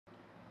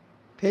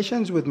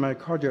Patients with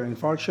myocardial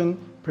infarction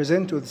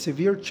present with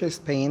severe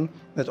chest pain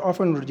that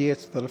often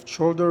radiates to the left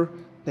shoulder,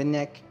 the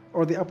neck,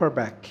 or the upper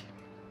back.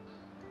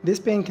 This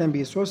pain can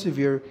be so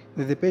severe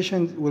that the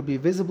patient will be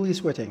visibly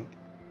sweating,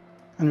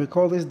 and we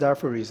call this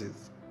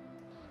diaphoresis.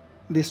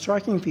 The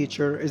striking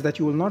feature is that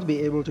you will not be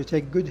able to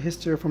take good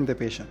history from the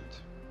patient.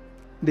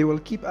 They will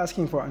keep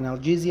asking for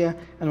analgesia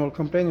and will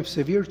complain of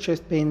severe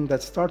chest pain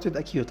that started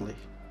acutely.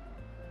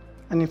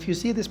 And if you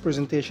see this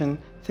presentation,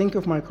 think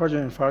of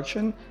myocardial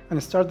infarction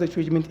and start the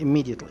treatment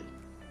immediately.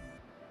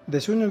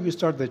 The sooner you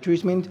start the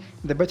treatment,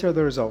 the better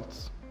the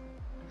results.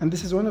 And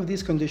this is one of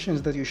these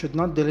conditions that you should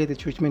not delay the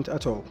treatment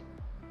at all.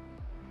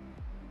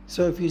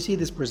 So if you see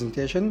this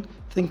presentation,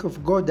 think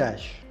of go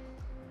dash.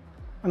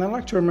 And I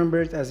like to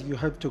remember it as you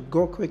have to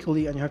go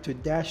quickly and you have to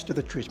dash to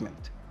the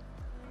treatment.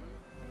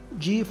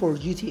 G for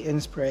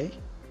GTN spray.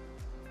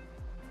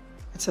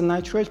 It's a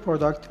nitrate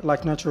product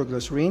like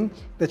nitroglycerin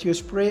that you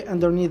spray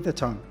underneath the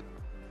tongue.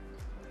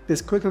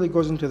 This quickly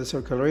goes into the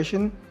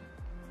circulation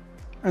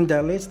and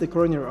dilates the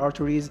coronary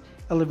arteries,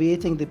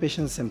 alleviating the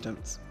patient's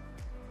symptoms.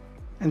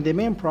 And the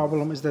main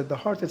problem is that the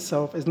heart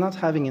itself is not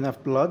having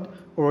enough blood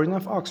or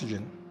enough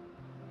oxygen.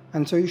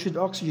 And so you should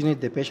oxygenate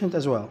the patient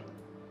as well.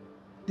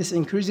 This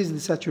increases the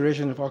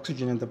saturation of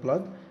oxygen in the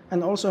blood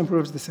and also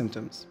improves the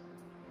symptoms.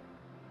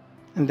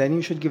 And then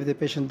you should give the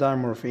patient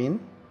diamorphine.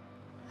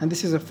 And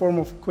this is a form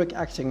of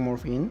quick-acting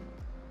morphine.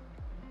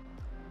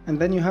 And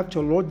then you have to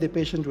load the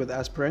patient with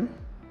aspirin,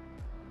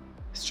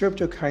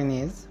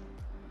 streptokinase,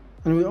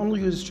 and we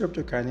only use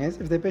streptokinase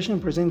if the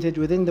patient presented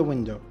within the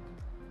window.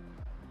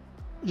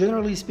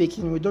 Generally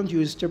speaking, we don't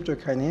use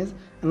streptokinase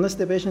unless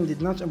the patient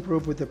did not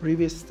improve with the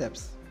previous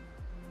steps.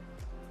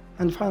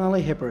 And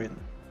finally, heparin.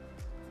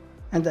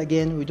 And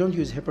again, we don't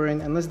use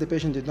heparin unless the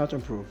patient did not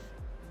improve.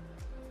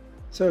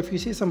 So if you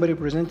see somebody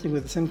presenting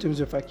with symptoms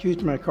of acute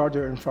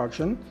myocardial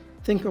infarction,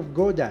 think of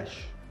go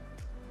dash.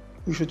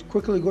 You should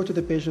quickly go to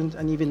the patient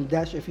and even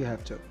dash if you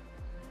have to.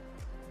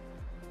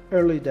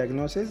 Early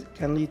diagnosis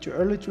can lead to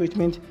early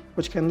treatment,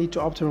 which can lead to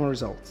optimal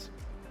results.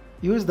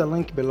 Use the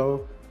link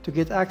below to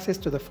get access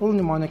to the full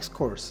Mnemonics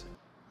course.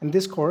 In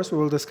this course, we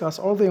will discuss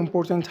all the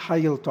important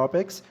high-yield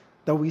topics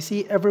that we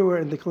see everywhere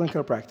in the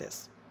clinical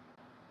practice.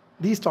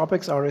 These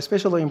topics are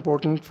especially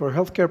important for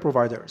healthcare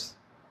providers.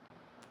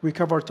 We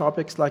cover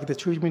topics like the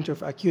treatment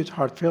of acute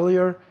heart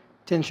failure,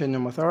 tension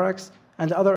pneumothorax, and other